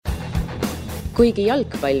Kuigi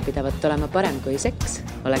jalgpall pidavat olema parem kui seks,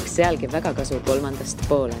 oleks sealgi väga kasu kolmandast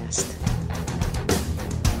poolajast.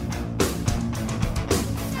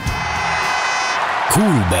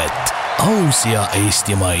 Kuulbet, aus ja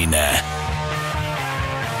eestimaine.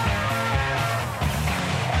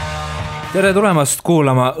 Tere tulemast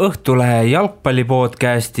kuulama Õhtulehe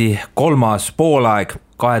jalgpallipodcasti 3. poolaeg.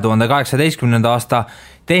 2018. aasta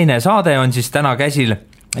teine saade on siis täna käsil.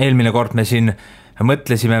 Eelmine kord me siin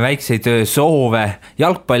mõtlesime väikseid soove,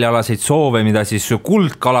 jalgpallialaseid soove, mida siis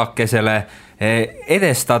kuldkalakesele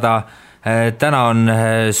edestada. Täna on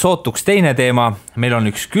sootuks teine teema. Meil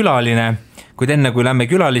on üks külaline. Kuid enne kui lähme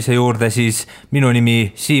külalise juurde, siis minu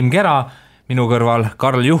nimi Siim Kera, minu kõrval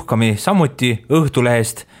Karl Juhkami samuti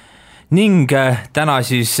Õhtulehest. Ning täna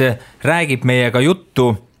siis räägib meiega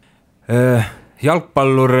juttu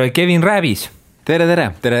jalgpallur Kevin Rääbis. Tere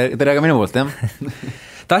ka minu poolt, jah.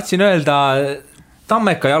 Tahtsin öelda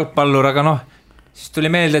Tammeka jalgpallur, aga siis tuli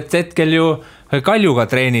meelde, et hetkel ju Kaljuga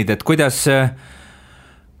treenid, et kuidas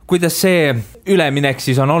see üleminek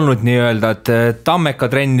siis on olnud nii öelda, et Tammeka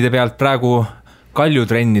trennide pealt praegu Kalju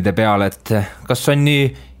trennide peale, et kas on nii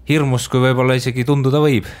hirmus, kui võib-olla isegi tunduda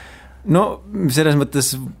võib? No selles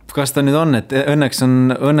mõttes, kas ta nüüd on, et õnneks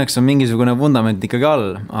on mingisugune fundament ikkagi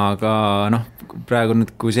all, aga praegu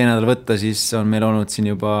nüüd, kui see nädal võtta, siis on meil olnud siin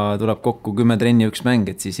juba, tuleb kokku 10 trenni üks mäng,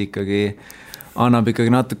 et siis ikkagi annab ikkagi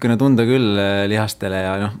natukene tunda küll lihastele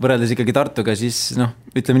ja võrreldes ikkagi Tartuga, siis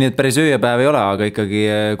ütleme nii, et päris ööpäev ei ole, aga ikkagi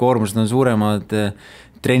koormused on suuremad,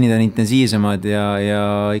 trennid on intensiivsemad ja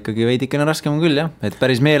ikkagi veidikene raskem on küll, jah, et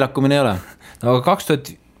päris meelakkumine ei ole. No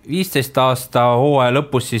 2015 aasta hooaja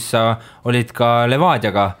lõpus siis sa olid ka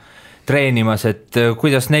Levadiaga treenimas, et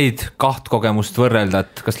kuidas neid kaht kogemust võrrelda,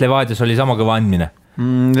 et kas Levadias oli sama kõva andmine?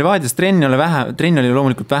 Levadias trenni oli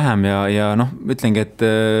loomulikult vähem ja ütlengi, et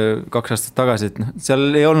 2 aastat tagasi, et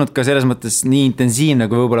seal ei olnud ka selles mõttes nii intensiivne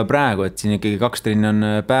kui võib-olla praegu, et siin ikkagi 2 trenni on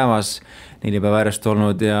päevas, 4 päeva järjest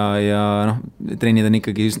olnud ja trennid on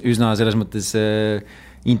ikkagi üsna selles mõttes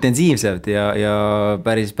intensiivsed ja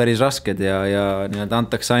päris rasked ja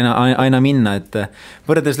antakse aina minna, et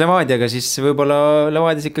võrreldes Levadiaga, siis võib-olla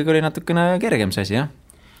Levadias ikkagi oli natukene kergem see asi, jah.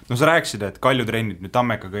 No sa rääkisid, et Kalju trennid nüüd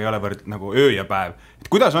Tammekaga ei ole võrd nagu öö ja päev. Et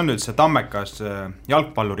kuidas on nüüd see Tammekas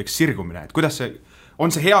jalgpalluriks sirgumine? Et kuidas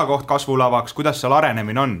on see hea koht kasvulavaks, kuidas seal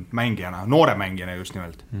arenemine on mängijana, noore mängijana just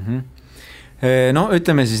nimelt? No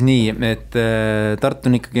ütleme siis nii, et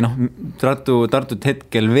Tartu on ikkagi, Tartut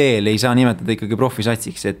hetkel veel ei saa nimetada ikkagi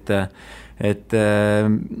profisatsiks, et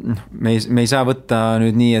me ei saa võtta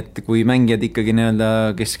nüüd nii, et kui mängijad ikkagi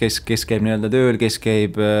kes käib tööl, kes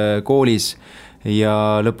käib koolis ja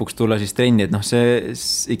lõpuks tulla siis trenni, et see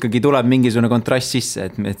ikkagi tuleb mingisugune kontrast sisse,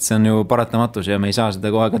 et see on ju paratamatus ja me ei saa seda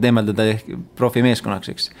kohe ka teemeldada profimeeskonnaks,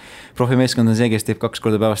 eks. Profimeeskond on see, kes teeb 2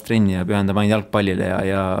 korda päevast trenni ja pühendab ainult jalgpallile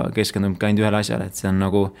ja keskendub ka ainult ühele asjale, et see on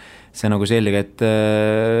nagu selge, et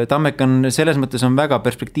Tammek on selles mõttes on väga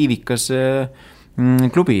perspektiivikas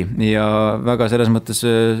klubi ja väga selles mõttes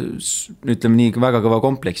ütleme nii väga kõva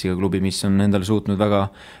kompleksiga klubi, mis on endale suutnud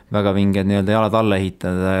väga vinged jalad alla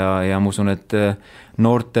ehitada ja ma usun, et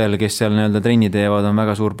noortel, kes seal trenni teevad, on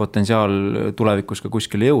väga suur potentsiaal tulevikus ka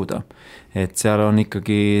kuskile jõuda. Et seal on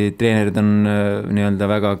ikkagi treenerid on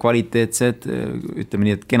väga kvaliteetsed, ütleme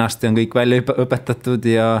nii, et kenasti on kõik välja õpetatud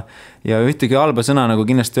ja ühtegi halba sõna nagu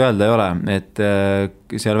kindlasti öelda ei ole, et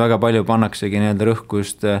seal väga palju pannaksegi rõhku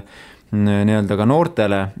just ka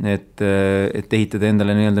noortele, et ehitada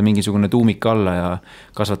endale mingisugune tuumik alla ja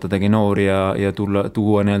kasvatadagi noori ja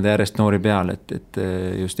tuua järjest noori peale, et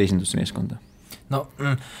just esindusmeeskonda. No,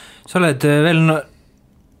 sa oled veel,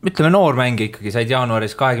 ütleme noormängi ikkagi, said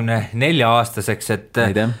jaanuaris 24 aastaseks, et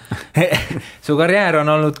su karjäär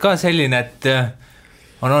on olnud ka selline, et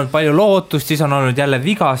on olnud palju lootust, siis on olnud jälle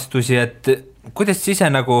vigastusi, et kuidas sa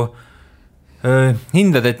ise nagu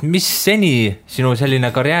hindad, et mis seni sinu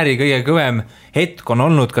selline karjääri kõige kõvem hetk on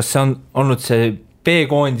olnud, kas see on olnud see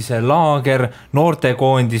B-koondise laager,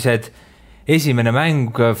 noortekoondised, esimene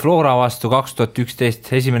mäng Flora vastu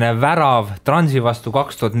 2011, esimene värav Transi vastu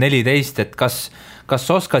 2014, et kas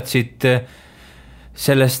oskad siit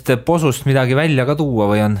sellest posust midagi välja ka tuua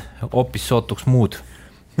või on hoopis sootuks muud?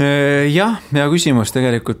 Jah, hea küsimus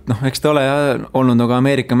tegelikult, eks ta ole olnud nagu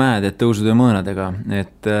Ameerika mäed, et tõusud ja mõõnadega,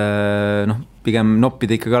 et pigem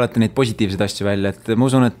noppida ikkagi alati neid positiivseid asju välja, et ma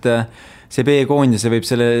usun, et see B-koondise võib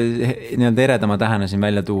selle nii-öelda eredama tähena siin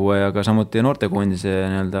välja tuua ja ka samuti noortekoondise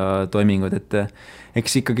nii-öelda toimingud, et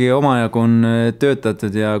eks ikkagi omajagu on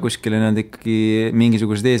töötatud ja kuskile nii-öelda ikkagi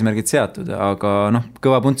mingisugused eesmärgid seatud, aga noh,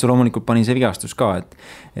 kõva puntsu loomulikult pani see vigastus ka,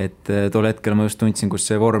 et tol hetkel ma just tundsin, kus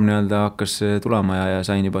see vorm nii-öelda hakkas tulema ja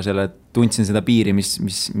sain juba tundsin seda piiri,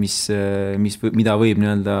 mida võib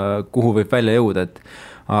nii-öelda, kuhu võib välja jõuda, et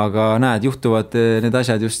aga näed, juhtuvad need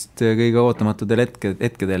asjad just kõige ootamatudel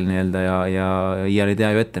hetkedel nii-öelda ja iial ei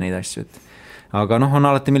tea ju ette neid asju, et aga noh, on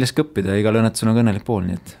alati millest õppida ja igal õnnetusel on õnnelik pool,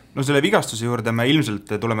 nii et no selle vigastuse juurde me ilmselt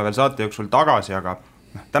tuleme veel saate jooksul tagasi, aga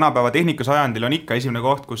tänapäeva tehnikasajandil on ikka esimene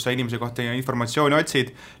koht, kus sa inimese kohta informatsiooni otsid,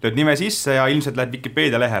 lööd nime sisse ja ilmselt lähed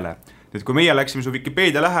Wikipedia lehele. Nüüd, kui meie läksime su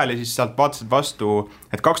Wikipedia lähele, siis sealt vaatasid vastu,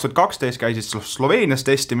 et 2012 käisid Sloveenias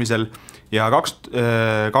testimisel ja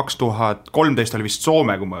 2013 oli vist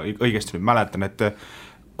Soome, kui ma õigesti nüüd mäletan, et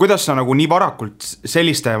kuidas sa nagu nii varakult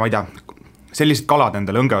selliste, ma ei tea, sellised kalad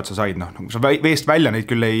endale õnge otsa said, noh, sa veest välja neid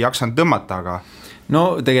küll ei jaksanud tõmmata, aga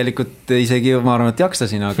no tegelikult isegi ma arvan, et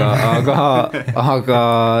jaksasin, aga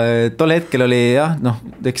tol hetkel oli jah, noh,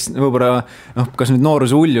 eks võib-olla, noh, kas nüüd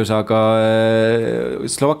nooruse uljus, aga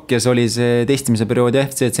Slovakkias oli see testimise perioodi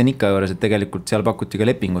FC Zenica juures, et tegelikult seal pakuti ka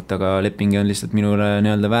lepingut, aga leping on lihtsalt minule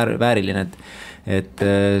nii-öelda vääriline, et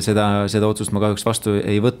seda otsust ma kahjuks vastu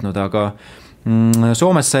ei võtnud, aga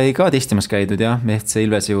Soomes sai ka testimas käidud jah, FC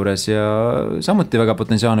Ilvese juures ja samuti väga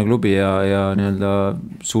potentsiaalne klubi ja nii-öelda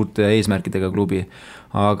suurte eesmärkidega klubi,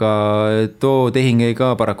 aga too tehing ei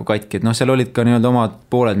ka paraku katki, et noh, seal olid ka nii-öelda omad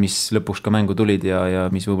pooled, mis lõpuks ka mängu tulid ja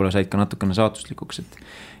mis võib-olla said ka natukene saatuslikuks,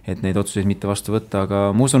 et neid otsuseid mitte vastu võtta,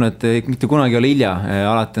 aga ma usun, et mitte kunagi ei ole hilja,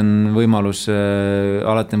 alati on võimalus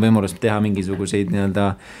teha mingisuguseid nii-öelda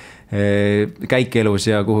käike elus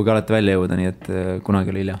ja kuhugi alati välja jõuda, nii et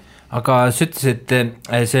kunagi ei ole hilja. Aga sa ütlesid,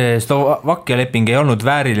 et see Slovakkia leping ei olnud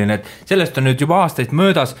vääriline, et sellest on nüüd juba aastaid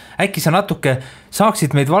möödas. Äkki sa natuke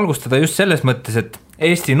saaksid meid valgustada just selles mõttes, et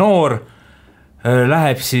Eesti noor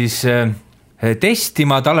läheb siis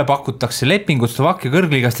testima, talle pakutakse lepingut Slovakkia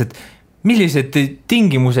kõrgligast, et millised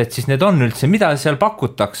tingimused siis need on üldse, mida seal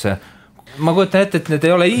pakutakse? Ma kujutan ette, et need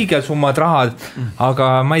ei ole hiigelsummad rahad,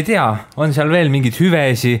 aga ma ei tea, on seal veel mingid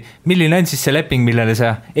hüvesi, milline on siis see leping, millele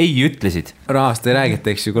sa ei ütlesid? Rahast ei räägita,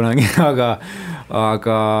 eks ju kunagi,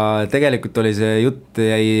 aga tegelikult oli see jutt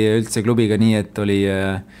jäi üldse klubiga nii, et oli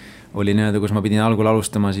nii-öelda, kus ma pidin algul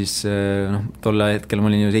alustama, siis noh, tolle hetkel ma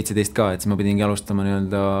olin ju 17 ka, et siis ma pidingi alustama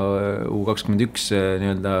nii-öelda U21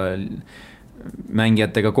 nii-öelda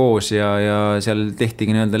mängijatega koos ja seal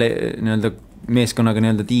tehtigi nii-öelda meeskonnaga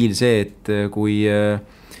nii-öelda diil see, et kui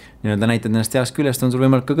nii-öelda näitad ennast heast küljest, on sul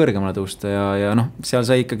võimalik ka kõrgemale tõusta ja noh, seal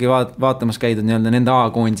sai ikkagi vaatamas käidud nii-öelda nende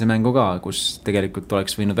A-koondise mängu ka, kus tegelikult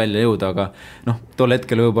oleks võinud välja jõuda, aga noh, tol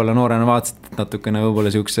hetkel võib-olla noorena vaatasid natukene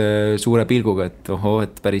võib-olla siukse suure pilguga, et ohoo,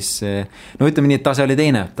 et päris, no ütleme nii, et tase oli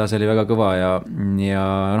teine, tase oli väga kõva ja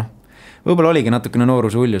noh, võib-olla oligi natukene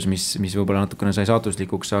nooruse uljus, mis võib-olla natukene sai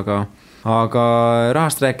saatuslikuks, aga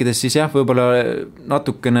rahast rääkides siis jah, võib-olla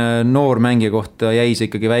natukene noor mängija kohta jäi see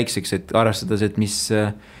ikkagi väikseks, et arvestades, et mis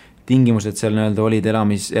tingimused seal nii-öelda olid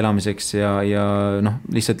elamiseks ja noh,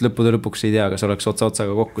 lihtsalt lõppude lõpuks ei tea, kas oleks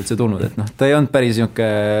otsaga kokku üldse tulnud, et noh, ta ei olnud päris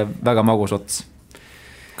väga magus ots.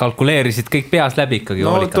 Kalkuleerisid kõik peas läbi ikkagi?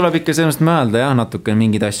 No tuleb ikka sellest mõelda jah, natuke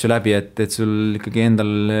mingeid asju läbi, et sul ikkagi endal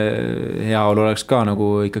heaolu oleks ka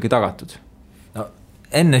nagu ikkagi tagatud. No,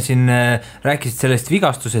 enne siin rääkisid sellest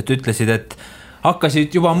vigastusest, ütlesid, et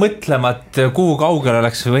hakkasid juba mõtlema, et kuhu kaugele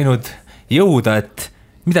oleks võinud jõuda, et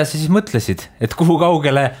mida sa siis mõtlesid, et kuhu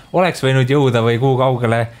kaugele oleks võinud jõuda või kuhu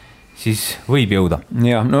kaugele siis võib jõuda?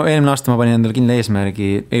 Ja, no eelmine aasta ma panin endale kindla eesmärgi,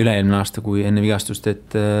 üle-eelmine aasta kui enne vigastust,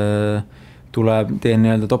 et teen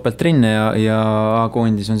nii-öelda topelttrenne ja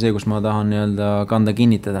A-koondis on see, kus ma tahan nii-öelda kanda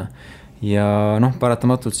kinnitada. Ja noh,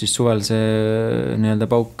 paratamatult siis suvel see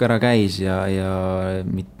nii-öelda pauk ära käis ja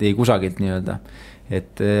mitte ei kusagilt nii-öelda.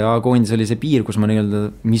 Et A-koondis oli see piir, kus ma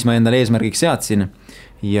nii-öelda, mis ma endale eesmärgiks seadsin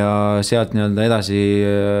ja sealt nii-öelda edasi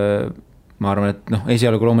ma arvan, et noh,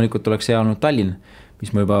 esialgu loomulikult oleks hea olnud Tallinn,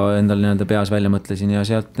 mis ma juba endale nii-öelda peas välja mõtlesin ja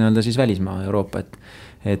sealt nii-öelda siis välismaa Euroopa,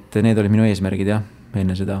 et need olid minu eesmärgid jah,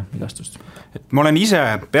 enne seda vigastust. Et ma olen ise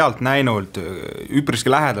pealt näinud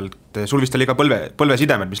üpriski lähedalt, sul vist oli ka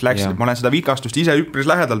põlvesidemed, mis läksid, ma olen seda vigastust ise üpris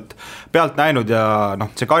lähedalt pealt näinud ja noh,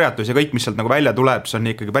 see karjatus ja kõik, mis sealt nagu välja tuleb, see on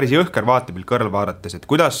ikkagi päris jõhker vaatepilt kõrval vaadates, et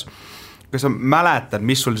kas sa mäletad,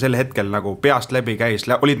 mis sul sel hetkel nagu peast läbi käis,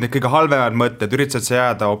 olid need kõige halvemad mõtted, üritasid sa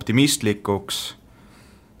jääda optimistlikuks?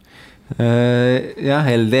 Jah,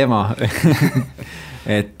 hell teema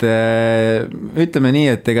et ütleme nii,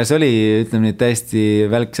 et ega see oli ütleme nii, täiesti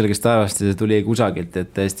välk selgest taevast ja see tuli kusagilt, et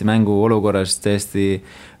täiesti mängu olukorras täiesti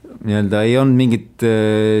nii-öelda ei olnud mingit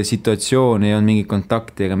situatsiooni, ei olnud mingit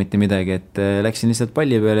kontakti ega mitte midagi, et läksin lihtsalt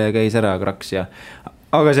palli peale ja käis ära kraks ja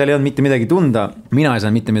aga seal ei olnud mitte midagi tunda, mina ei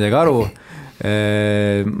saanud mitte midagi aru,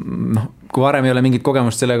 noh, kui varem ei ole mingit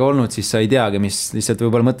kogemust sellega olnud, siis sa ei teagi, mis lihtsalt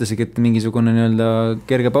võib-olla mõtlesid, et mingisugune nii-öelda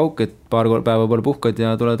kerge pauk, et paar päeva poole puhkad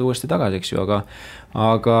ja tuled uuesti tagasi, eks ju,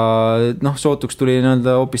 aga noh, sootuks tuli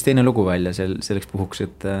nii-öelda hoopis teine lugu välja selleks puhuks,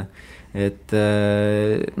 et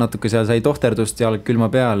natuke seal sai tohterdust jalg külma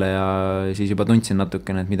peale ja siis juba tundsin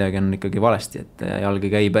natukene, et midagi on ikkagi valesti, et jalg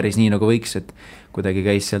ei käi päris nii nagu võiks, et kuidagi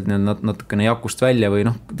käis sealt natukene jakust välja või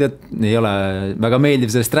noh, tead, ei ole väga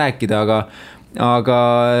meeldiv sellest rääkida, aga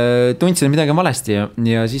tundsin, et midagi on valesti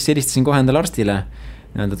ja siis helistasin kohe endale arstile,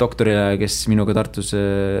 nii-öelda doktorile, kes minuga Tartus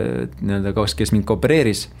nii-öelda kes mind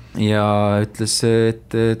opereeris ja ütles,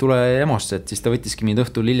 et tule EMO-sse, et siis ta võttiski mind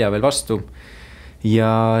õhtul hilja veel vastu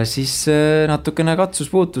ja siis natukene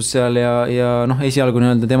katsus puutus seal ja noh, esialgu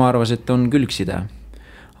nii-öelda tema arvas, et on külgside,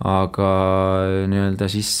 aga nii-öelda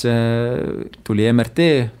siis tuli MRT,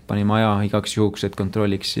 pani maja igaks juhuks, et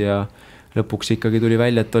kontrolliks ja lõpuks ikkagi tuli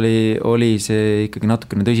välja, et oli see ikkagi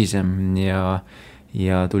natukene tõsisem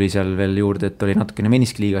ja tuli seal veel juurde, et oli natukene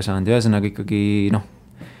meniskliiga saanud ja ühesõnaga ikkagi noh,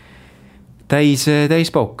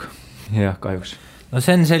 täis pauk, jah, kahjuks. No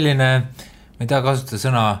see on selline, ma ei taha kasutada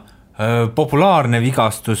sõna, populaarne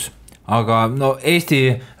vigastus, aga no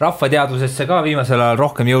Eesti rahvateadusesse ka viimasel ajal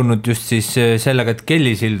rohkem jõudnud just siis sellega, et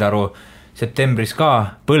Kelly Sildaru septembris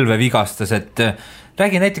ka põlve vigastas, et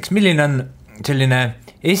räägi näiteks, milline on selline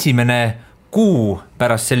esimene kuu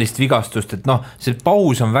pärast sellist vigastust, et noh, see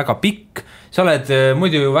paus on väga pikk, sa oled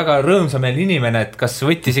muidu ju väga rõõmsameel inimene, et kas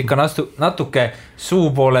võttis ikka natuke suu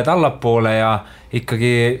pooled allapoole ja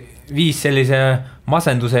ikkagi viis sellise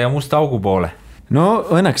masenduse ja musta augu poole? No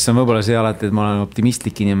õnneks on võib-olla see alati, et ma olen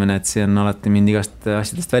optimistlik inimene, et see on alati mind igast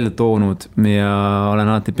asjadest välja toonud ja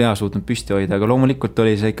olen alati pea suutnud püsti hoida, aga loomulikult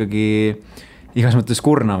oli see ikkagi igas mõttes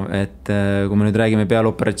kurnav, et kui me nüüd räägime peale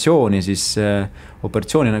operatsiooni, siis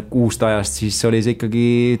operatsiooni kuust ajast, siis oli see ikkagi,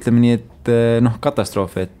 ütleme nii, et noh,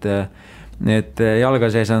 katastroof, et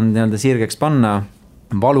jalga see ei saanud nii-öelda sirgeks panna,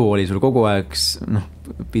 valu oli sul kogu aeg, noh,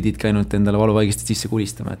 pidid ka ainult endale valuvaigistid sisse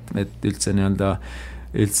kulistama, et üldse nii-öelda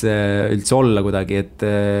üldse olla kuidagi, et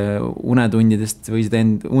unetundidest võisid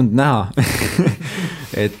und näha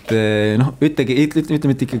et noh,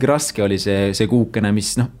 ütleme, et ikkagi raske oli see kuukene,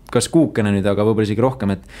 mis noh, kas kuukene nüüd, aga võib-olla isegi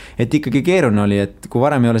rohkem, et ikkagi keeruline oli, et kui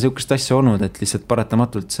varem ei ole sihukest asja olnud, et lihtsalt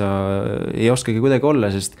paratamatult sa ei oskagi kuidagi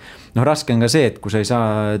olla, sest noh, raske on ka see, et kui sa ei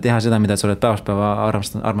saa teha seda, mida sa oled päevast päeva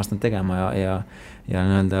armastanud tegema ja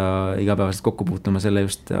nii-öelda igapäevaselt kokku puutuma selle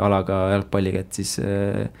just alaga jalgpalliga, et siis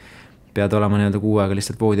pead olema nii-öelda kuu aega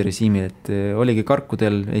lihtsalt voodirežiimil, et oligi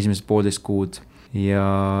karkudel esimesed 1,5 kuud ja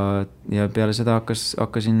peale seda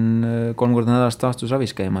hakkasin 3 korda nädalas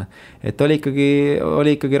taastusravis käima. Et oli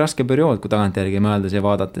ikkagi raske periood, kui tagantjärgi mõeldes ja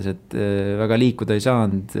vaadates, et väga liikuda ei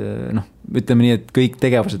saanud, noh, ütleme nii, et kõik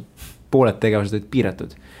tegevused, pooled tegevused olid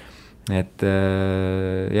piiratud. Et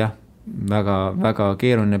jah, väga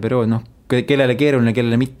keeruline periood, noh, kellele keeruline,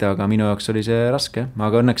 kellele mitte, aga minu jaoks oli see raske,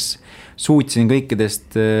 aga õnneks suutsin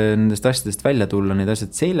kõikidest nendest asjadest välja tulla, need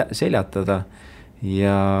asjad seljatada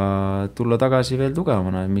ja tulla tagasi veel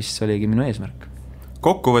tugevamana, mis oligi minu eesmärk.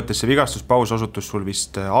 Kokkuvõttes see vigastuspaus osutus sul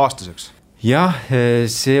vist aastaseks? Jah,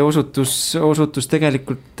 see osutus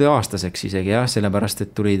tegelikult aastaseks isegi, jah, sellepärast,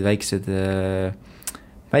 et tulid väiksed,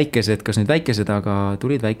 kas nüüd väikesed, aga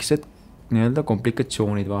tulid väiksed nii-öelda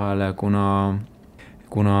komplikatsioonid vahele, kuna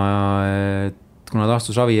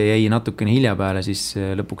taastusravi jäi natukene hilja peale, siis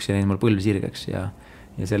lõpuks jäi mul põlv sirgeks ja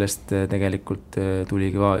sellest tegelikult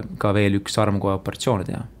tuligi ka veel üks sarmkoha operatsioon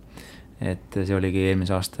teha. Et see oligi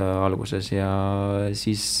eelmise aasta alguses ja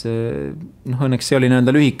siis noh, õnneks see oli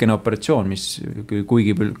nii-öelda lühikene operatsioon, mis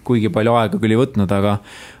kuigi palju aega küll ei võtnud,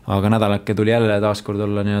 aga nädalake tuli jälle taaskord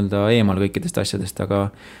olla nii-öelda eemal kõikidest asjadest,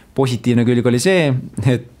 aga positiivne külg oli see,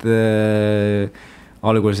 et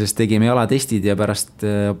alguses tegime jalatestid ja pärast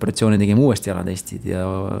operatsiooni tegime uuesti jalatestid ja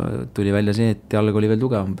tuli välja see, et jalg oli veel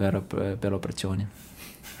tugevam peale operatsiooni.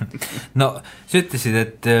 No, sa ütlesid,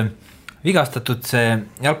 et vigastatud see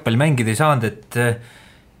jalgpalli mängida ei saanud, et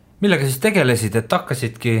millega siis tegelesid, et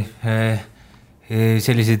hakkasidki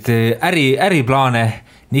selliseid äriplaane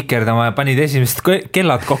nikerdama ja panid esimesed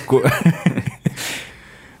kellad kokku?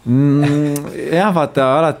 Jah, vaata,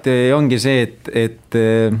 alati ongi see, et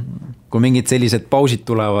kui mingid sellised pausid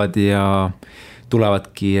tulevad ja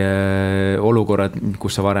tulevadki olukorrad,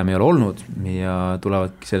 kus sa varem ei ole olnud ja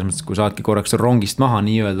tulevadki selles mõttes, kui saadki korraks rongist maha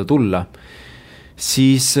nii öelda tulla,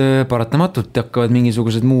 siis paratamatult hakkavad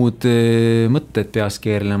mingisugused muud mõtted peas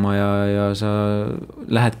keerlema ja sa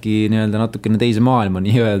lähedki nii-öelda natukene teise maailma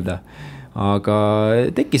nii-öelda. Aga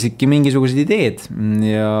tekkisidki mingisugused ideed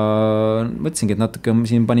ja mõtlesingi, et natuke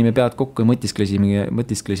siin panime pead kokku ja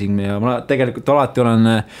mõtisklesime ja ma tegelikult alati olen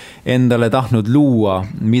endale tahtnud luua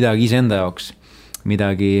midagi iseenda jaoks.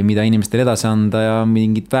 Midagi, mida inimestele edasi anda ja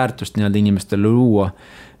mingit väärtust nii-öelda inimestele luua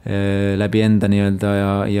läbi enda nii-öelda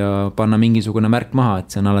ja panna mingisugune märk maha,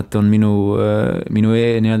 et see on alati on minu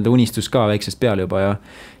nii-öelda unistus ka väiksest peale juba ja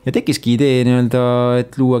tekkiski idee nii-öelda,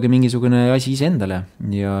 et luuagi mingisugune asi iseendale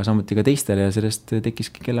ja samuti ka teistele ja sellest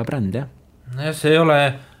tekkiski Kella bränd, jah. No see ei ole,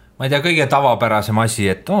 ma ei tea, kõige tavapärasem asi,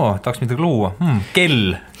 et tahaks midagi luua,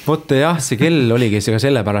 kell. Vot jah, see kell oligi see ka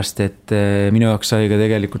sellepärast, et minu jaoks sai ka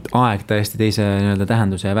tegelikult aeg täiesti teise nii-öelda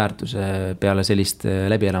tähenduse ja väärtuse peale sellist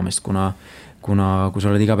läbielamist, kuna kui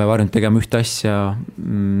sa oled iga päev harjunud tegema ühte asja,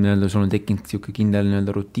 nii-öelda sul on tekkinud siuke kindel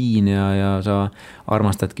nii-öelda rutiin ja sa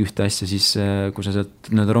armastadki ühte asja, siis kui sa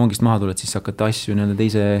sealt nii-öelda rongist maha tuled, siis sa hakkad asju nii-öelda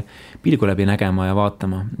teise pilgu läbi nägema ja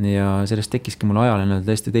vaatama ja sellest tekkiski mul ajale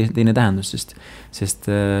nii-öelda täiesti teine tähendus, sest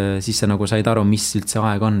siis sa nagu said aru, mis üldse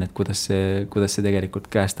aeg on, et kuidas see tegelikult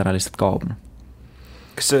käest ära lihtsalt kaob.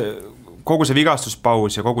 Kas kogu see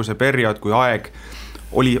vigastuspaus ja kogu see periood, kui aeg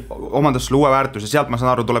oli omandas sulle uue väärtuse, sealt ma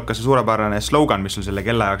saan aru, tuleb ka see suurepärane slogan, mis sul selle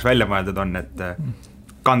kella jaoks välja mõeldud on, et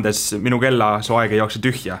kandes minu kella, su aeg ei jookse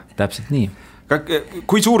tühja. Täpselt nii.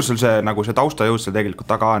 Kui suur sul see, nagu see taustajõud seal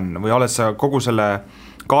tegelikult taga on või oled sa kogu selle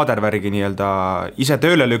kaadervärgi nii-öelda ise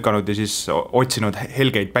tööle lükanud ja siis otsinud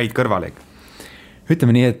helgeid päid kõrvale?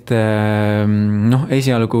 Ütleme nii, et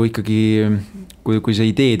esialgu ikkagi, kui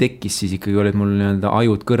see idee tekkis, siis ikkagi olid mul nii-öelda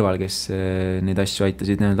ajud kõrval, kes neid asju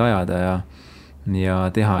aitasid nii-öelda ajada ja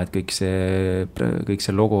teha, et kõik see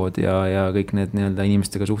logod ja kõik need nii-öelda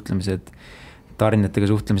inimestega suhtlemised, tarnijatega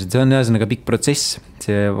suhtlemised, see on ühesõnaga pikk protsess,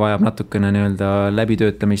 see vajab natukene nii-öelda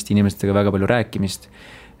läbitöötamist, inimestega väga palju rääkimist,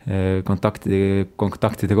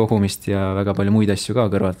 kontaktide kogumist ja väga palju muid asju ka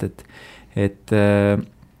kõrvalt, et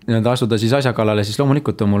nii-öelda asuda siis asja kallale, siis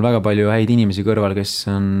loomulikult on mul väga palju häid inimesi kõrval, kes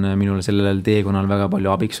on minule sellel teekonnal väga palju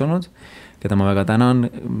abiks olnud, keda ma väga tänan,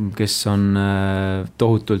 kes on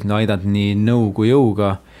tohutult aidanud nii nõu kui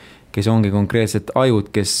jõuga, kes ongi konkreetselt ajud,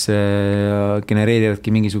 kes genereerivadki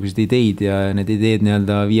mingisuguseid ideid ja need ideed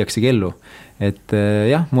nii-öelda viiakse ellu. Et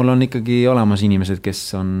jah, mul on ikkagi olemas inimesed,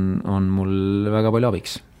 kes on mul väga palju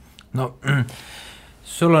abiks. No,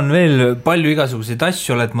 sul on veel palju igasuguseid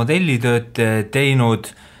asju, oled modellitööd teinud,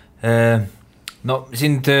 no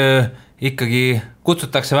sind ikkagi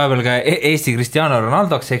kutsutakse vahepeal ka Eesti Cristiano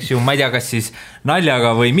Ronaldoks, eks ju, ma ei tea, kas siis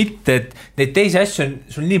naljaga või mitte, et neid teisi asju on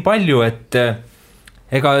sul nii palju, et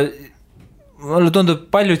ega mulle tundub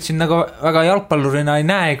paljud siin nagu väga jalgpallurina ei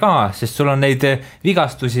näe ka, sest sul on neid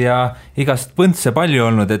vigastusi ja igast põntse palju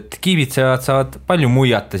olnud, et kiibitsejad saavad palju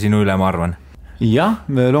muiata sinu üle, ma arvan. Jah,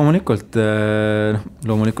 loomulikult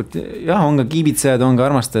jah, on ka kiibitsejad, on ka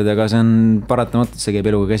armastajad, aga see on paratamatult, see käib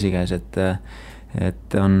eluga käsikäes,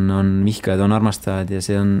 et on vihkajad, on armastajad ja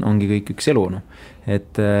see ongi kõik üks elu. No.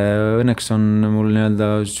 Et õnneks on mul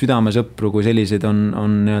nii-öelda südamesõpru, kui selliseid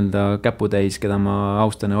on nii-öelda käputäis, keda ma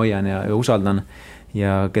austan ja hoian ja usaldan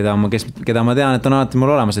ja keda ma tean, et on alati mul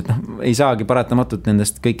olemas, et ei saagi paratamatult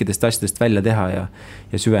nendest kõikidest asjadest välja teha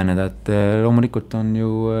ja süveneda, et loomulikult on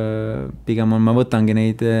ju pigem ma võtangi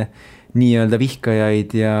neid nii-öelda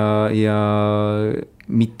vihkajaid ja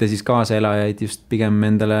mitte siis kaasaelajaid just pigem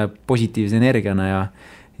endale positiivse energiana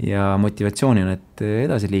ja motivatsioonina, et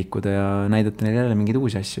edasi liikuda ja näidata neile jälle mingeid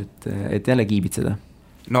uusi asju, et jälle kiibitseda.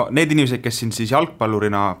 No need inimesed, kes sind siis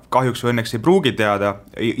jalgpallurina kahjuks või õnneks ei pruugi teada,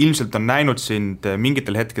 ilmselt on näinud sind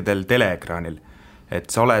mingitel hetkedel teleekraanil. Et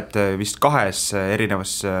sa oled vist 2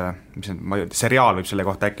 erinevas, seriaal võib selle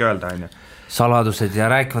kohta äkki öelda, on ju? Saladused ja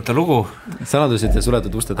rääkivate lugu. Saladused ja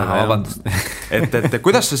suletud uste taga. Et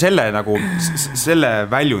kuidas sa selle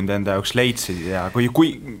väljund enda jaoks leidsid ja kui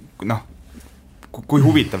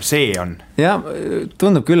huvitav see on? Ja,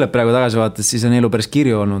 tundub küll, et praegu tagasi vaates, siis on elu päris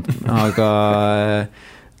kirju olnud, aga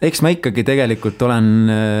eks ma ikkagi tegelikult olen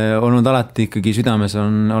olnud alati ikkagi südames,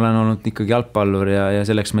 olen olnud ikkagi jalgpallur ja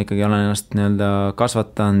selleks ma ikkagi olen ennast nii-öelda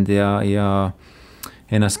kasvatanud ja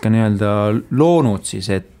ennast ka nii-öelda loonud siis,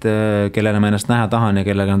 et kellele ma ennast näha tahan ja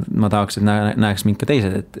kellega ma tahaks, et näeks mind ka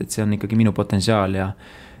teised, et see on ikkagi minu potentsiaal ja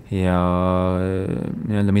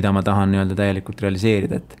nii-öelda mida ma tahan nii-öelda täielikult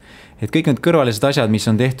realiseerida, et kõik need kõrvalised asjad, mis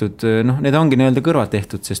on tehtud, need ongi nii-öelda kõrvalt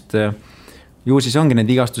tehtud, sest ju siis ongi need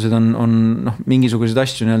vigastused on mingisugused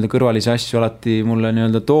asju, nii-öelda kõrvalisi asju alati mulle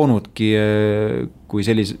nii-öelda toonudki, kui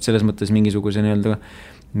selles mõttes mingisuguse nii-öelda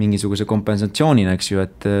mingisuguse kompensatsioonina, eks ju,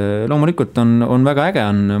 et loomulikult on väga äge,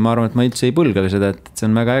 ma arvan, et ma üldse ei põlga seda, et see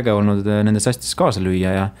on väga äge olnud nendes asjades kaasa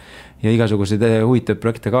lüüa ja igasuguseid huvitav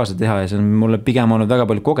projekte kaasa teha ja see on mulle pigem olnud väga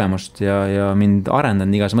palju kogemust ja mind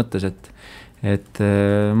arendanud igas mõttes, et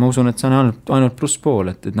ma usun, et see on ainult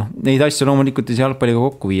plusspool, et noh, neid asju loomulikult ei saa jalgpalliga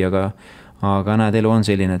kokku viia, aga näed, elu on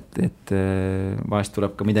selline, et vahest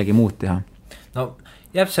tuleb ka midagi muud teha. No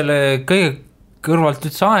jääb selle kõige kõrvalt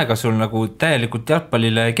üldse aega sul nagu täielikult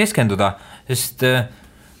jalgpallile keskenduda, sest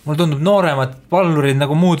mul tundub nooremad pallurid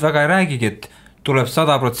nagu muud väga ei räägigi, et tuleb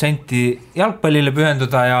 100% jalgpallile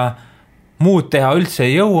pühenduda ja muud teha üldse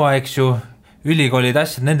ei jõua, eks ju, ülikoolid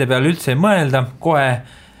asjad nende peale üldse ei mõelda, kohe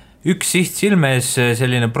üks siht silmes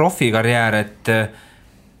selline profikarjäär, et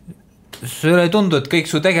sulle ei tundu, et kõik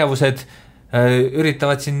su tegevused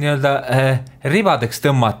üritavad siin nii-öelda ribadeks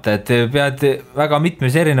tõmmata, et pead väga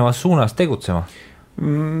mitmes erinevas suunas tegutsema?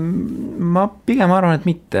 Ma pigem arvan, et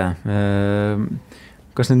mitte.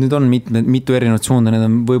 Kas need nüüd on mitu erinevat suunda, need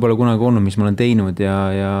on võib-olla kunagi olnud, mis ma olen teinud ja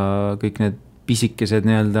kõik need pisikesed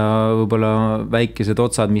nii-öelda võib-olla väikesed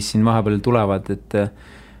otsad, mis siin vahepeal tulevad, et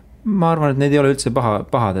ma arvan, et need ei ole üldse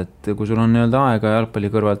pahad, et kui sul on nii-öelda aega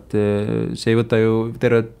jalgpalli kõrvalt, see ei võta ju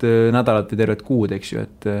tervet nädalat või tervet kuud, eks ju,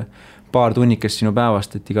 et paar tunnikest sinu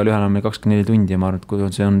päevast, et igal ühel on meil 24 tundi ja ma arvan,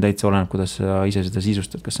 et see on täitsa oleneb, kuidas sa ise seda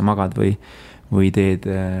sisustad, kas sa magad või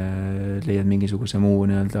leiad mingisuguse muu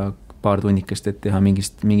nii-öelda paar tunnikest, et teha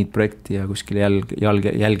mingit projekti ja kuskil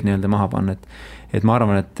jälg nii-öelda maha panna, et ma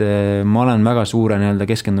arvan, et ma olen väga suure nii-öelda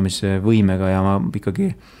keskendumisvõimega ja ma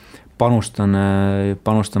ikkagi panustan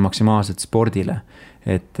maksimaalselt spordile,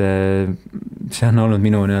 et see on olnud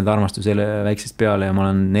minu nii-öelda armastus väiksest peale ja ma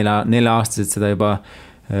olen 4-aastaselt seda juba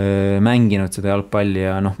mänginud seda jalgpalli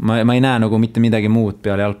ja noh, ma ei näe nagu mitte midagi muud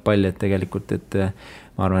peale jalgpalli, et tegelikult, et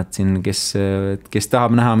ma arvan, et siin, kes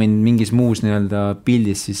tahab näha mind mingis muus nii-öelda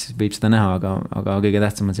pildis, siis võib seda näha, aga kõige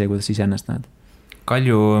tähtsam on see, kuidas ise ennast näed.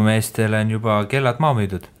 Kalju meestele on juba kellad maa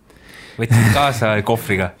müüdud. Võtsid kaasa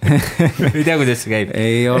kohvriga. Ei tea, kuidas see käib.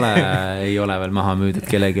 Ei ole veel maha müüdud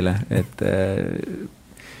kellegile, et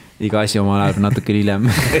iga asi oma ajal natuke hiljem.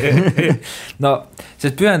 No,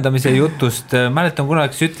 sest pühendamise jutust mäletan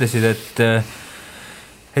kunagi ütlesid,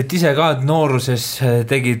 et ise ka nooruses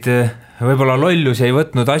tegid võib-olla lollusi, ei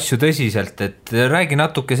võtnud asju tõsiselt, et räägi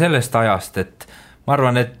natuke sellest ajast, et ma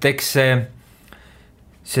arvan, et eks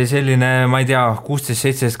see selline, ma ei tea, 16,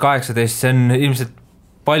 17, 18, see on ilmselt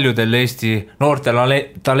paljudel Eesti noortel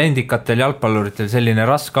talendikatel jalgpalluritel selline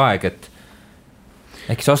raske aeg, et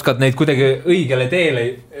äkki sa oskad neid kuidagi õigele teele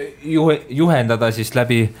juhendada siis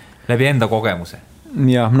läbi enda kogemuse?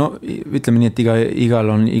 Ja, no ütleme nii, et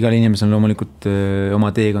igal inimesel on loomulikult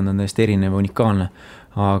oma teekond on täiesti erinev, unikaalne,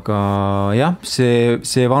 aga jah,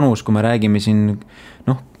 see vanus, kui me räägime siin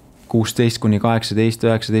 16 kuni 18,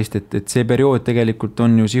 19, et see periood tegelikult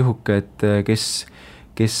on ju sihuke, et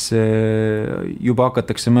kes juba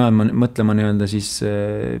hakatakse mõtlema nii-öelda siis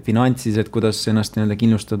finantsis, et kuidas ennast nii-öelda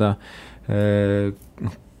kindlustada,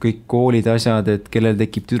 kõik koolid asjad, et kellel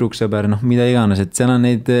tekib tüdruksõber, mida iganes, et seal on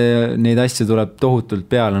neid asju tuleb tohutult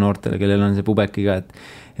peale noortele, kellel on see pubekiga,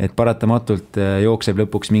 et paratamatult jookseb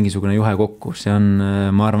lõpuks mingisugune juhe kokku, see on,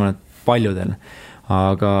 ma arvan, et paljudel.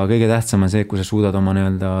 Aga kõige tähtsam on see, kui sa suudad oma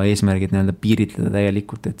nii-öelda eesmärgid nii-öelda piiritleda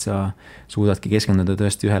täielikult, et sa suudadki keskenduda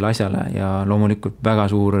tõesti ühele asjale ja loomulikult väga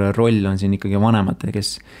suur roll on siin ikkagi vanemate,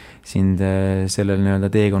 kes sind sellel nii-öelda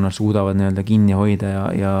teekonnal suudavad nii-öelda kinni hoida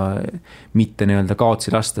ja mitte nii-öelda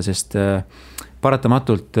kaotsi lasta, sest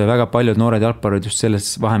paratamatult väga paljud noored jalgpallurid just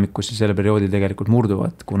selles vahemikus ja selle perioodil tegelikult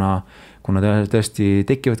murduvad, kuna tõesti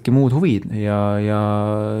tekivadki muud huvid ja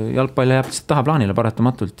jalgpall jääb tahaplaanile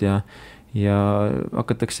paratamatult ja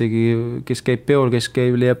hakataksegi, kes käib peol, kes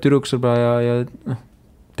leiab tüdruksõbra ja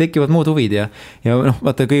tekivad muud huvid ja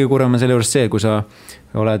vaata, kõige kurvem on selle juures see, kui sa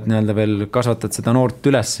oled nii-öelda veel kasvatad seda noort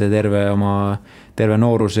üles terve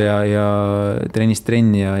nooruse ja trennist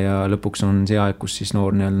trenni ja lõpuks on see aeg, kus siis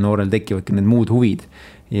noorel tekivadki need muud huvid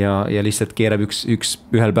ja lihtsalt keerab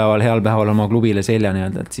ühel päeval, heal päeval oma klubile selja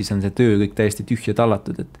nii-öelda, et siis on see töö kõik täiesti tühja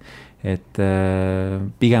tallatud, et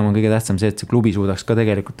pigem on kõige tähtsam see, et see klubi suudaks ka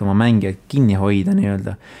tegelikult oma mängijaid kinni hoida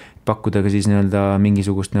nii-öelda, pakkuda ka siis nii-öelda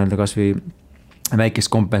mingisugust nii-öelda kas või väikest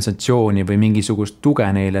kompensatsiooni või mingisugust tuge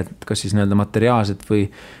neile, et kas siis nii-öelda materiaalset või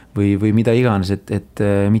mida iganes, et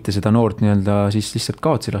mitte seda noort nii-öelda siis lihtsalt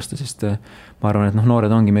kaotsi lasta, sest ma arvan, et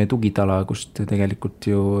noored ongi meie tugitala, kust tegelikult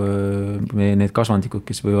ju need kasvandikud,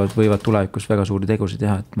 kes võivad tulevikus väga suuri tegusid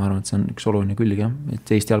teha, et ma arvan, et see on üks oluline külg, jah,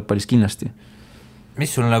 et Eesti jalgpallis kindlasti.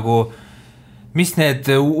 Mis need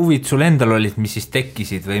huvid sul endal olid, mis siis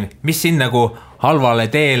tekkisid või mis siin nagu halvale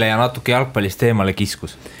teele ja natuke jalgpallist eemale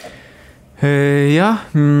kiskus? Jah,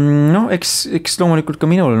 no eks loomulikult ka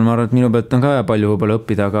minul, ma arvan, et minu pealt on ka palju võib-olla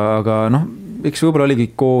õppida, aga noh, eks võib-olla oli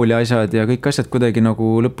kõik kooli asjad ja kõik asjad kuidagi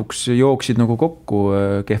nagu lõpuks jooksid nagu kokku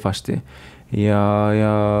kehvasti. Ja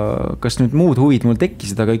kas nüüd muud huvid mul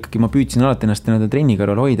tekkisid, aga ikkagi ma püüdsin alati ennast trenni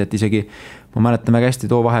kõrval hoida, et isegi ma mäletan väga hästi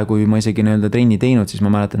too vahe, kui ma isegi trenni teinud, siis ma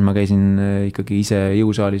mäletan, et ma käisin ikkagi ise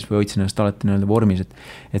jõusaalis või hoidsin ennast alati vormis,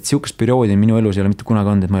 et sihukest perioodi minu elus ei ole mitte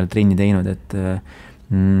kunagi olnud, et ma ei ole trenni teinud, et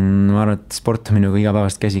ma arvan, et sport on minuga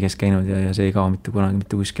igapäevast käsikäes käinud ja see ei kao mitte kunagi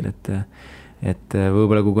mitte kuskil, et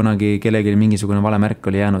võib-olla kui kunagi kellelgi mingisugune vale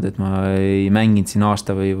märk oli jäänud, et ma ei mänginud siin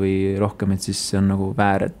aasta või rohkem, et siis see on nagu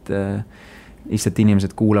väär, et lihtsalt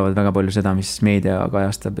inimesed kuulavad väga palju seda, mis meedia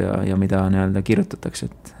kajastab ja mida kirjutatakse,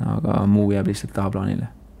 aga muu jääb lihtsalt tahaplaanile.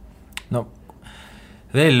 No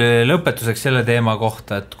veel lõpetuseks selle teema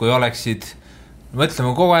kohta, et kui oleksid,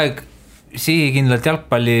 mõtleme kogu aeg sihikindlalt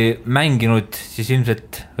jalgpalli mänginud, siis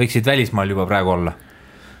ilmselt võiksid välismaal juba praegu olla.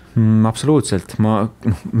 Absoluutselt, ma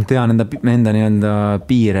tean enda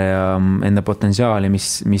piire ja enda potentsiaali,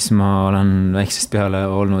 mis ma olen väiksest peale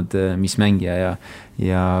olnud, mis mängija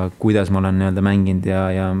ja kuidas ma olen mänginud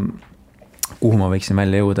ja kuhu ma võiksin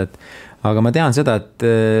välja jõuda, aga ma tean seda,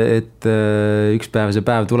 et üks päev see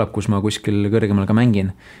päev tuleb, kus ma kuskil kõrgemal ka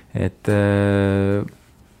mängin, et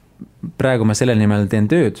praegu ma sellel nimel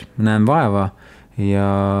teen tööd, näen vaeva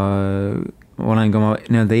ja olen ka oma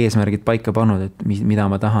eesmärgid paika pannud, et mida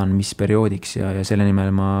ma tahan, mis perioodiks ja selle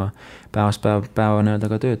nimel ma päevast päeva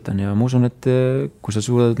ka töötan ja ma usun, et kui sa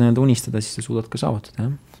suudad unistada, siis sa suudad ka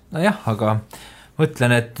saavutada. Nojah, aga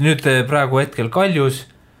mõtlen, et nüüd praegu hetkel Kaljus,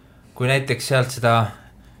 kui näiteks sealt seda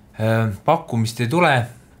pakkumist ei tule,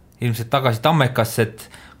 ilmselt tagasi Tammekasse, et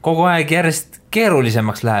kogu aeg järjest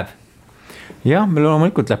keerulisemaks läheb. Jah, meil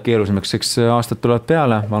loomulikult läheb keerulisemaks, eks aastad tuleb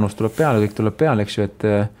peale, vanus tuleb peale, kõik tuleb peale, eks ju, et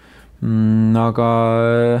aga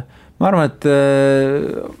ma arvan, et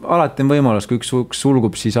alati on võimalus, kui üks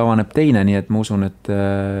sulgub, siis avaneb teine, nii et ma usun,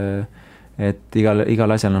 et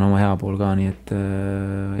igal asjal on oma hea pool ka, nii et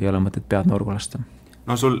ei ole mõtet pead nurgu lasta.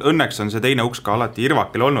 No sul õnneks on see teine uks ka alati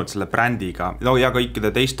irvakil olnud selle brändiga ja kõikide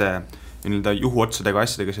teiste juhuotsadega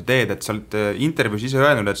asjadega sa teed, et sa oled intervjuus ise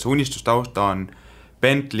öelnud, et see unistustausta on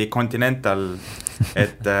Bentley Continental,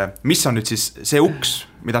 et mis on nüüd siis see uks,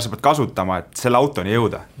 mida sa pead kasutama, et selle autoni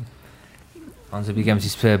jõuda? On see pigem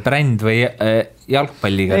siis bränd või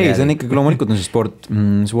jalgpalliga? Ei, see on ikkagi loomulikult on see sport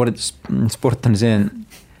on see,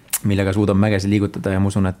 millega suudab mägesi liigutada ja ma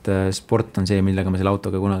usun, et sport on see, millega ma selle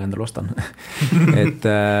autoga kunagi endale ostan. Et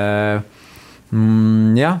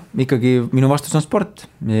jah, ikkagi minu vastus on sport.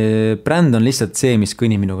 Bränd on lihtsalt see, mis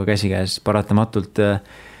kõnnib minuga käsikäes paratamatult.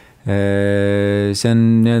 See on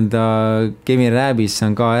Kevin Rääbis, see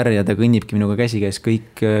on KR ja ta kõnnibki minuga käsikäes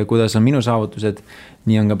kõik, kuidas on minu saavutused,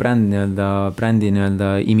 nii on ka brändi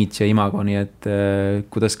image ja imago, nii et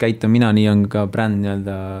kuidas käitun mina, nii on ka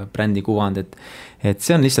brändi kuvand, et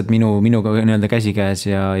see on lihtsalt minuga käsikäes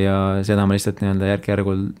ja seda ma lihtsalt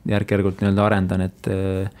järk-järgult arendan, et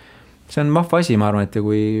see on vahva asi, ma arvan, et ja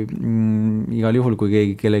kui igal juhul,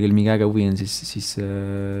 kui kellelgi mingi äge huvi on, siis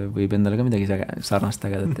võib endale ka midagi sarnast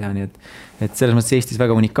ägedat teha, nii et selles mõttes Eestis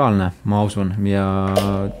väga unikaalne, ma usun, ja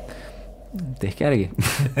tehke järgi.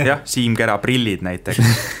 Jah, Siim Kera prillid näiteks.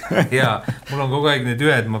 Jaa, mul on kogu aeg need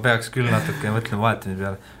ühed, ma peaks küll natuke mõtlema vahetamine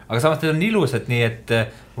peale. Aga samas need on ilusad, nii et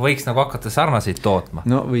võiks nagu hakata sarnaseid tootma.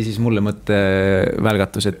 No või siis mulle mõtte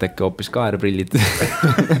välgatus, et äkki hoopis KR-prillid.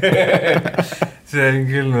 See on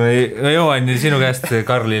küll, ma jõuan sinu käest,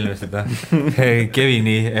 Karl, ilmestada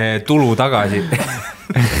Kevini tulu tagasi.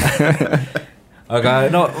 Aga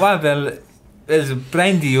no vahepeal veel see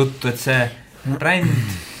brändi juttu, et see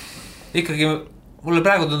bränd ikkagi mulle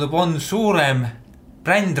praegu tundub on suurem,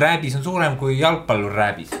 bränd Rääbis on suurem kui jalgpallur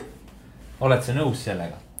Rääbis. Oled sa nõus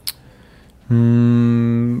sellega?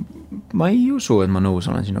 Ma ei usu, et ma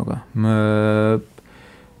nõus olen sinuga.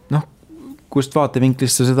 Noh, kust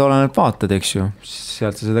vaatevinklist sa seda oleneb vaatad, eks ju,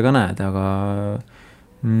 sealt sa seda ka näed, aga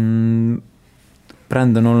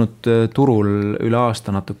bränd on olnud turul üle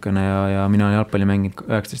aasta natukene ja mina olen jalgpalli mänginud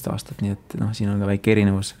 19 aastat, nii et noh, siin on ka väike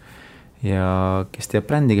erinevus. Ja kes teab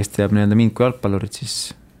brändi, kes teab mind kui jalgpallurit,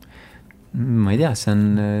 siis ma ei tea, see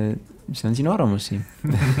on sinu arvamus siin.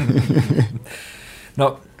 No,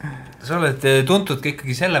 sa oled tuntud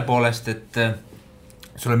ikkagi selle poolest, et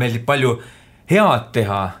sulle meeldib palju head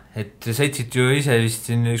teha, et sõitsid ju ise vist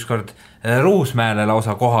siin ükskord Ruusmäele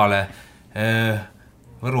lausa kohale,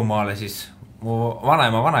 Võrumaale siis, mu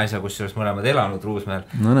vanaema vanaisa, kus oleks mõlemad elanud Ruusmäel,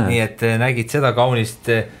 nii et nägid seda kaunist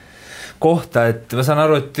kohta, et ma saan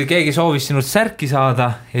aru, et keegi soovis sinult särki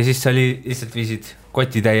saada ja siis sa lihtsalt viisid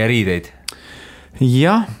kotitäie riideid.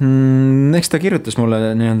 jah, eks ta kirjutas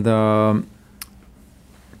mulle nii-öelda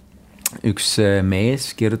üks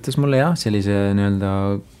mees kirjutas mulle jah, sellise nii-öelda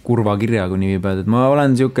kurva kirja, kui nii võib öelda, et ma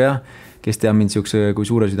olen siuke jah, kes teab mind siukse kui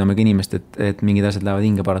suure südamega inimest, et mingid asjad lähevad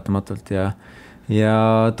hinge paratamatult ja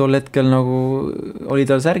tol hetkel nagu oli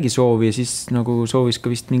tal särgisoovi ja siis nagu soovis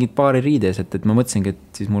ka vist mingid paari riides, et ma mõtlesingi,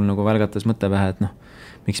 et siis mul nagu välgatas mõtte pähe, et noh,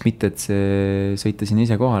 miks mitte, et see sõita sinna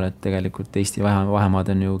ise kohale, et tegelikult Eesti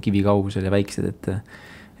vahemaad on ju kivikaugusel ja väiksed,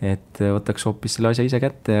 et võtaks hoopis selle asja ise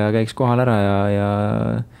kätte ja käiks kohal ära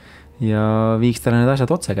ja viiks talle need asjad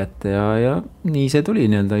otse kätte ja nii see tuli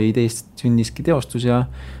nii-öelda, ideest sündiski teostus ja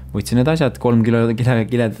võtsin need asjad 3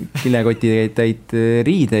 kilekoti täit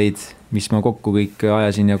riideid, mis ma kokku kõik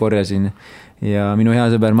ajasin ja korjasin ja minu hea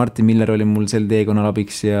sõber Martin Miller oli mul sel teekonnal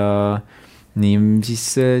abiks ja nii siis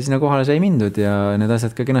sinna kohale sai mindud ja need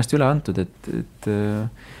asjad ka kenasti üle antud, et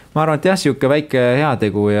ma arvan, et jah, siuke väike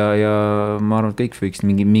heategu ja ma arvan, et kõik võiks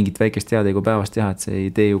mingit väikest heategu päevast teha, et see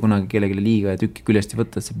ei tee ju kunagi kellelegi liiga ja tükki küljesti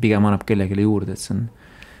võtta, et see pigem annab kellelegi juurde, et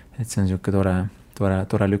see on siuke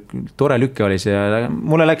tore lükke oli see ja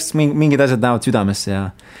mulle läks mingid asjad lähevad südamesse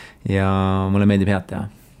ja mulle meeldib head teha.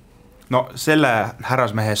 No selle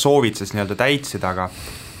härrasmehe soovid siis nii-öelda täitsid, aga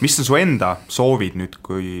mis on su enda soovid nüüd,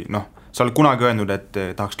 kui sa oled kunagi öelnud, et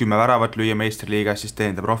tahaks 10 väravat lüüa meistriliigas, siis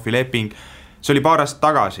teenida profileping. See oli paar aastat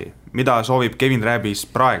tagasi. Mida soovib Kevin Rääbis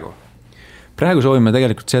praegu? Praegu soovime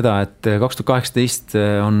tegelikult seda, et 2018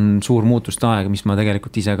 on suur muutuste aeg, mis ma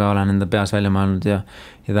tegelikult ise ka olen enda peas välja mõelnud ja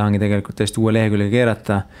tahangi tegelikult täiesti uue lehekülje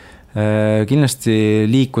keerata. Kindlasti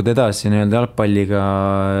liikuda edasi nii-öelda jalgpalliga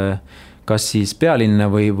kas siis pealinna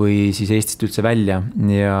või siis Eestist üldse välja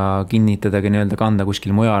ja kinnitadagi nii-öelda kanda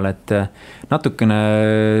kuskil mujal, et natukene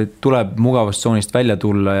tuleb mugavustsoonist välja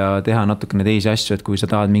tulla ja teha natukene teisi asju, et kui sa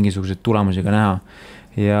tahad mingisuguseid tulemusi ka näha.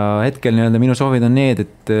 Ja hetkel nii-öelda minu soovid on need,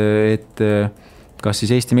 et kas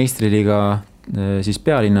siis Eesti meistriliiga siis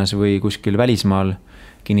pealinnas või kuskil välismaal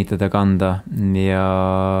kinnitada kanda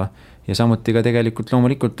ja samuti ka tegelikult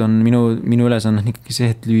loomulikult on minu ülesanne ikkagi see,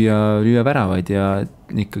 et lüüa väravaid ja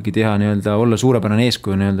ikkagi teha nii-öelda, olla suurepärane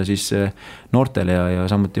eeskuju nii-öelda siis noortele ja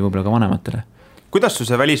samuti võib-olla ka vanematele. Kuidas su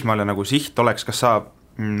see välismaale nagu siht oleks, kas sa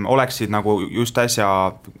oleksid nagu just äsja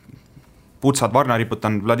putsad varna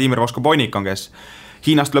riputan Vladimir Voskobonikon, kes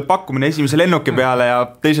Hiinast tuleb pakkumine esimese lennuki peale ja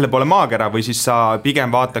teisele poole maakera või siis sa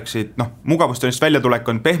pigem vaataksid, mugavustöönist väljatulek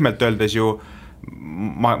on pehmelt öeldes ju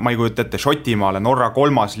ma ei kujuta ette Šotimaale, Norra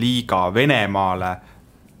 3. liiga, Venemaale,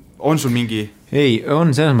 on sul mingi? Ei,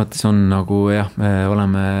 on selles mõttes on nagu jah,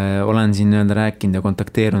 olen siin nii-öelda rääkinud ja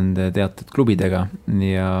kontakteerunud teatud klubidega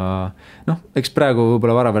ja eks praegu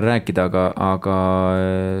võib-olla vara veel rääkida, aga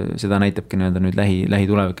seda näitabki nii-öelda nüüd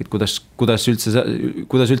lähitulevik, et kuidas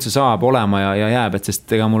üldse saab olema ja jääb, et sest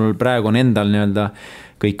ega mul praegu on endal nii-öelda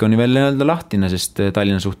kõik on veel nii-öelda lahtine, sest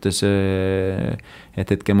Tallinna suhtes, et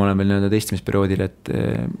hetkel ma olen veel nii-öelda testimisperioodil, et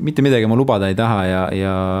mitte midagi ma lubada ei taha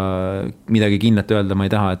ja midagi kindlat öelda ma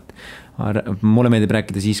ei taha, et mulle meeldib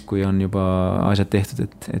rääkida siis, kui on juba asjad tehtud,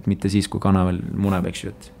 et mitte siis, kui kana veel muneb, eks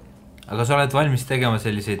ju. Aga sa oled valmis tegema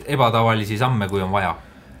selliseid ebatavalisi samme, kui on vaja?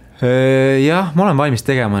 Jah, ma olen valmis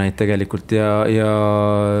tegema neid tegelikult ja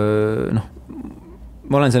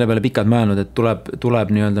ma olen selle peale pikalt mõelnud, et tuleb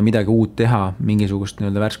nii-öelda midagi uut teha, mingisugust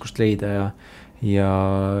nii-öelda värskust leida ja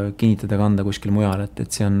kinnitada kanda kuskil mujal,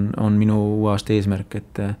 et see on minu uuest eesmärk,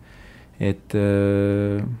 et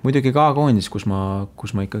muidugi ka koondis, kus ma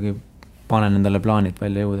ikkagi panen endale plaanid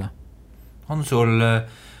välja jõuda. On sul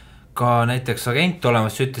ka näiteks agent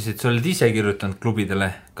olemas, sa ütlesid, sa oled ise kirjutanud klubidele,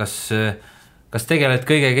 kas tegeled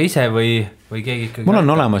kõigega ise või keegi ikkagi? Mul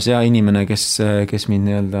on olemas ja inimene, kes mind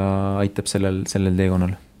nii-öelda aitab sellel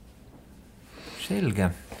teekonnal. Selge.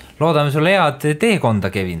 Loodame sulle head teekonda,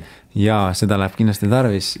 Kevin. Jaa, seda läheb kindlasti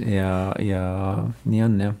tarvis ja nii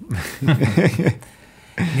on, jah.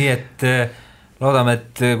 Nii et loodame,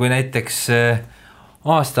 et kui näiteks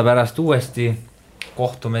aasta pärast uuesti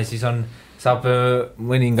kohtume, siis saab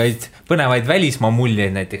mõningaid põnevaid välismaa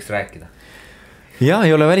muljeid näiteks rääkida. Jaa,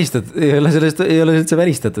 ei ole üldse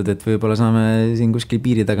välistatud, et võib-olla saame siin kuskil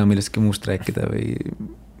piiri taga millestki muust rääkida või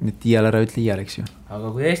nüüd iial ära ütle iial, eks ju. Aga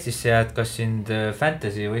kui Eestisse jääd, kas sind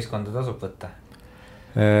fantasy võistkonda tasub võtta?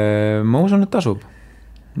 Ma usun, et tasub.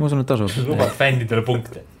 Lubad fännidele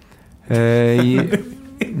punkte?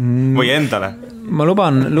 Või endale? Ma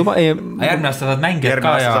luban järgmine aasta saad mängijad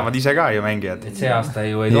ka ja saavad ise ka ju mängijad. Et see aasta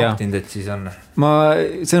ju ei tohtinud, et siis on. Ma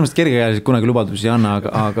selles mõttes kergekäeliselt kunagi lubadusi ei anna,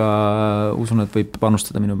 aga usun, et võib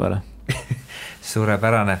panustada minu peale.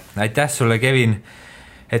 Suurepärane. Aitäh sulle, Kevin,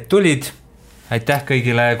 et tulid. Aitäh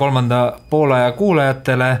kõigile kolmanda poolaja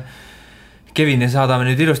kuulajatele. Kevini saadame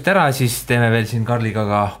nüüd ilusti ära, siis teeme veel siin Karliga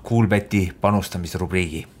ka Kuulbeti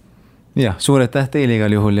panustamisrubriigi. Jah, suur aitäh teile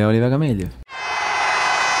igal juhul ja oli väga meeldiv.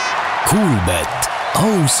 Kuulbet,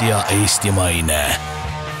 aus ja eestimaine.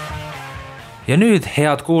 Ja nüüd,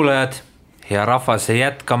 head kuulajad, hea rahvas,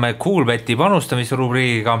 jätkame Kuulbeti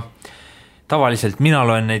panustamisrubriigiga. Tavaliselt mina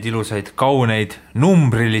loen neid ilusaid, kauneid,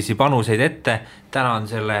 numbrilisi panuseid ette. Täna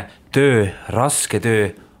on selle töö, raske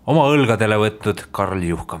töö oma õlgadele võtnud Karl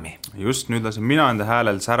Juhkami. Just nüüd lasen mina enda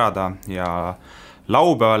häälel särada ja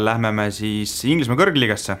laupäeval lähme me siis Inglismaa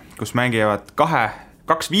kõrgliigasse, kus mängivad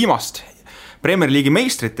kaks viimast Premier League'i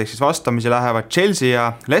meistrit, ehk siis vastamisi lähevad Chelsea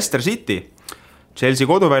ja Leicester City. Chelsea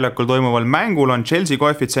koduväljakul toimuval mängul on Chelsea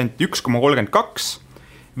koefitsient 1,32,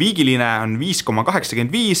 viigiline on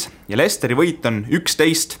 5,85 ja Leicesteri võit on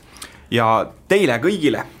 11 ja teile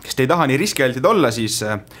kõigile, kes te ei taha nii riskialtid olla, siis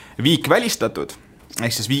viik välistatud,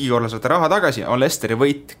 ehk siis viigi korral saate raha tagasi, on Leicesteri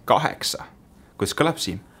võit 8. Kuidas kõlab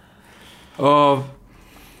Siim?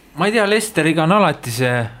 Ma ei tea, Leicesteriga on alati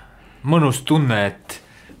see mõnus tunne, et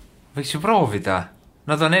võiks ju proovida.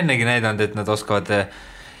 Nad on ennegi näidanud, et nad oskavad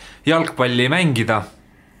jalgpalli mängida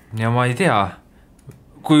ja ma ei tea,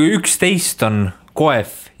 kui 11 on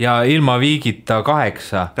koef ja ilma viigita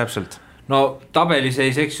 8. Täpselt. No tabelis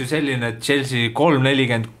ei seks ju selline, et Chelsea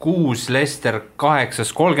 3,46, Leicester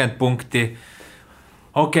 8,30 punkti.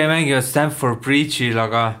 Okei, mängivad Stamford Bridge'il,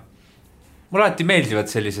 aga mulle alati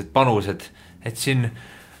meeldivad sellised panused, et siin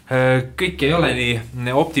kõik ei ole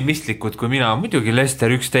nii optimistlikud kui mina. Muidugi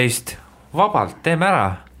Leicester 11, vabalt, teeme ära.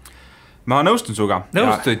 Ma nõustun suga.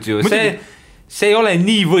 Nõustud ju, see ei ole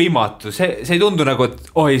nii võimatu, see ei tundu nagu,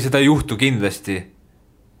 et oi, seda ei juhtu kindlasti.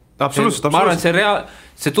 Absoluutselt. Ma arvan,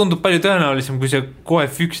 see tundub palju tõenäolisem, kui see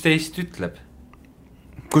koef 11 ütleb.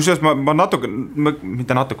 Kusjuures ma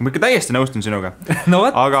ikka täiesti nõustun sinuga. No,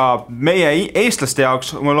 aga meie eestlaste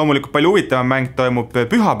jaoks loomulikult palju huvitavam mäng toimub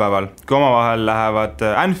pühapäeval, kui omavahel lähevad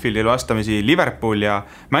Anfieldil vastamisi Liverpool ja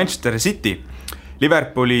Manchester City.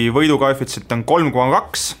 Liverpooli võidukoefitsient on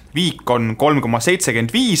 3,2, viik on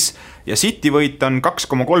 3,75 ja City võit on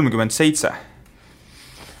 2,37.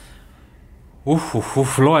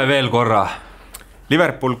 Loe veel korra.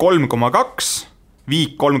 Liverpool 3,2,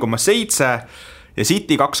 viik 3,7 ja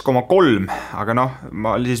City 2,3, aga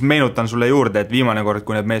ma siis meenutan sulle juurde, et viimane kord,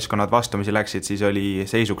 kui need meeskonnad vastamisi läksid, siis oli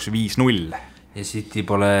seisuks 5-0. Ja City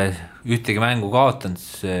pole ühtegi mängu kaotanud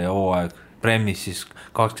see hooaeg, Premis siis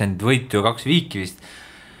 20 võitu ja 2 viiki vist.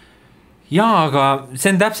 Ja, aga see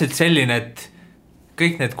on täpselt selline, et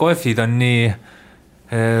kõik need koefid on nii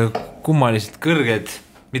kummaliselt kõrged,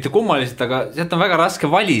 mitte kummaliselt, aga sealt on väga raske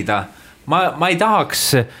valida. Ma ei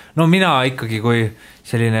tahaks, mina ikkagi kui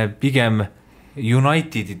selline pigem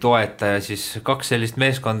Unitedi toetaja, siis 2 sellist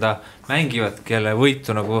meeskonda mängivad, kelle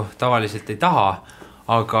võitu nagu tavaliselt ei taha,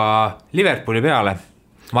 aga Liverpooli peale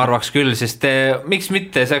ma arvaks küll, sest miks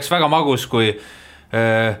mitte, see oleks väga magus, kui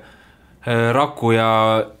Raku ja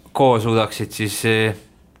Koo suudaksid siis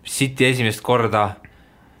City esimest korda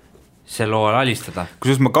sel hooajal alistada.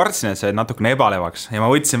 Kusjuures ma kartsin, et see natukene ebalevaks ja ma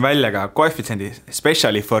võtsin välja ka koefitsiendi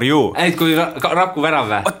specially for you. Et kui Raku värav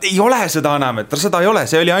või? Ei ole seda enam, et seda ei ole,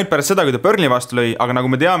 see oli ainult pärast seda, kui ta Burnley vastu lõi, aga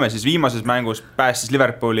nagu me teame, siis viimases mängus päästis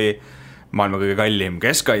Liverpooli maailma kõige kallim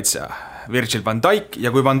keskkaitsja Virgil van Dijk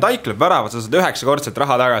ja kui Van Dijk lööb väravat, sa saad 9 kordsat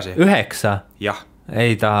raha tagasi. 9? Jah.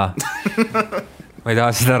 Ei taha. Ma ei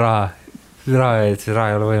taha seda raha. See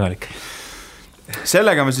raha ei ole võimalik.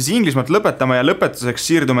 Sellega me siis Inglismaalt lõpetame ja lõpetuseks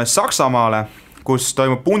siirdume Saksamaale, kus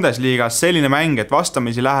toimub Bundesliigas selline mäng, et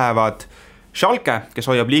vastamisi lähevad Schalke, kes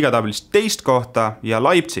hoiab liigatabelis 2 kohta ja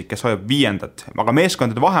Leipzig, kes hoiab 5. Aga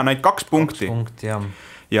meeskondade vahe on ainult 2 punkti. 2 punkti, jah.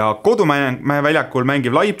 Ja koduväljakul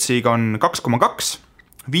mängiv Leipzig on 2,2,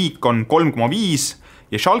 viik on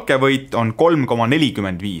 3,5 ja Schalke võit on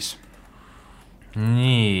 3,45.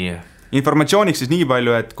 Nii. Informatsiooniks siis nii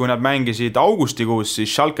palju, et kui nad mängisid augustikuus,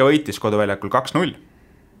 siis Schalke võitis koduväljakul 2-0.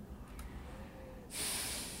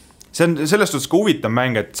 See on sellest suhtes ka huvitav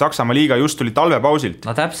mäng, et Saksamaa liiga just tuli talvepausilt.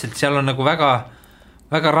 No täpselt, seal on nagu väga,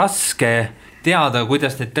 väga raske teada,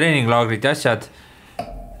 kuidas need treeninglaagrid ja asjad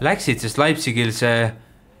läksid, sest Leipzigil see,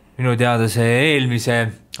 minu teada see eelmise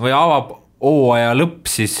või avab hooaja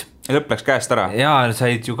lõpp siis. Lõpp läks käest ära. Ja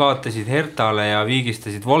said ju kaotasid Hertale ja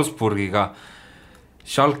viigistasid Wolfsburgiga.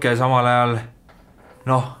 Schalke samal ajal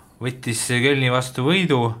võttis Kölni vastu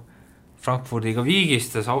võidu, Frankfurdiga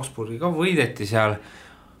viigistas, Augsburgiga võideti seal,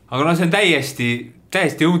 aga see on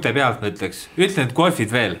täiesti õunte pealt, ma ütleks. Ütlen, et koefid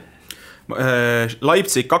veel.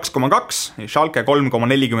 Leipzig 2,2, Schalke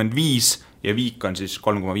 3,45 ja viik on siis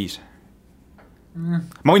 3,5.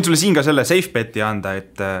 Ma võin sulle siin ka selle safe beti anda,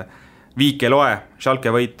 et viik ei loe, Schalke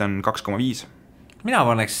võit on 2,5. mina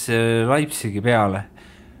paneks Leipzigi peale.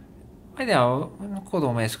 Ma ei tea,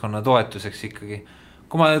 kodumeeskonna toetuseks ikkagi.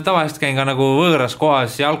 Kui ma tavaliselt käin ka nagu võõras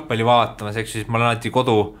kohas jalgpalli vaatamas, eks siis ma olen alati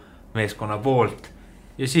kodumeeskonna poolt.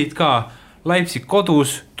 Ja siit ka Leipzig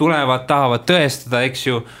kodus tulevad, tahavad tõestada, eks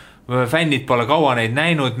ju, fännid pole kaua neid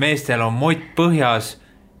näinud, meestel on mott põhjas,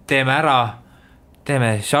 teeme ära,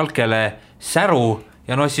 teeme Schalkele säru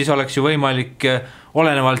ja siis oleks ju võimalik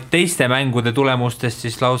olenevalt teiste mängude tulemustest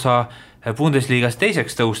siis lausa Bundesliigas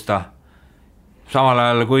teiseks tõusta. Samal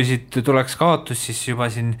ajal, kui siit tuleks kaotus, siis juba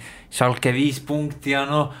siin Schalke 5 punkti ja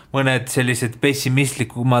mõned sellised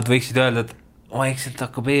pessimistlikumad võiksid öelda, et vaikselt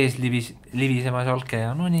hakkab ees libisema Schalke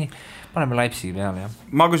ja nii, paneme Leipzigi peale. Ja.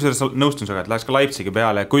 Ma kusjuures nõustun sinuga, et läheks ka Leipzigi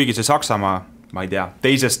peale, kuigi see Saksamaa, ma ei tea,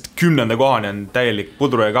 2.–10. kohani on täielik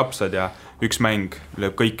pudru ja kapsad ja üks mäng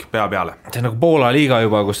lööb kõik pea peale. See on nagu Poola liiga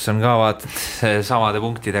juba, kus on ka vaatad samade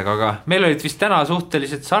punktidega, aga meil olid vist täna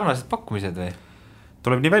suhteliselt sarnased pakkumised või?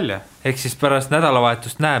 Tuleb nii välja. Ehk siis pärast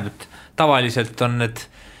nädalavahetust näeb, et tavaliselt on need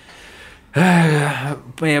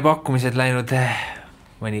meie pakkumised läinud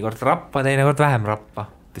mõnikord rappa, teinekord vähem rappa.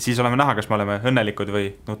 Siis oleme näha, kas me oleme õnnelikud või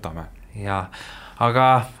nutame. Ja, aga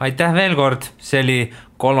aitäh veel kord, see oli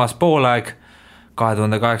 3. poolaeg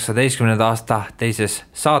 2018. aasta teises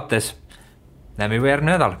saates. Näeme juba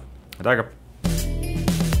järgmine nädal. Aega.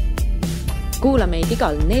 Kuula meid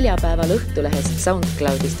igal neljapäeval Õhtulehest,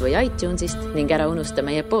 SoundCloudist või iTunesist ning ära unusta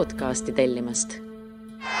meie podcasti tellimast.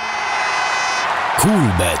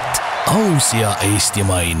 Kuulbet, aus ja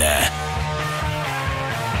eestimaine.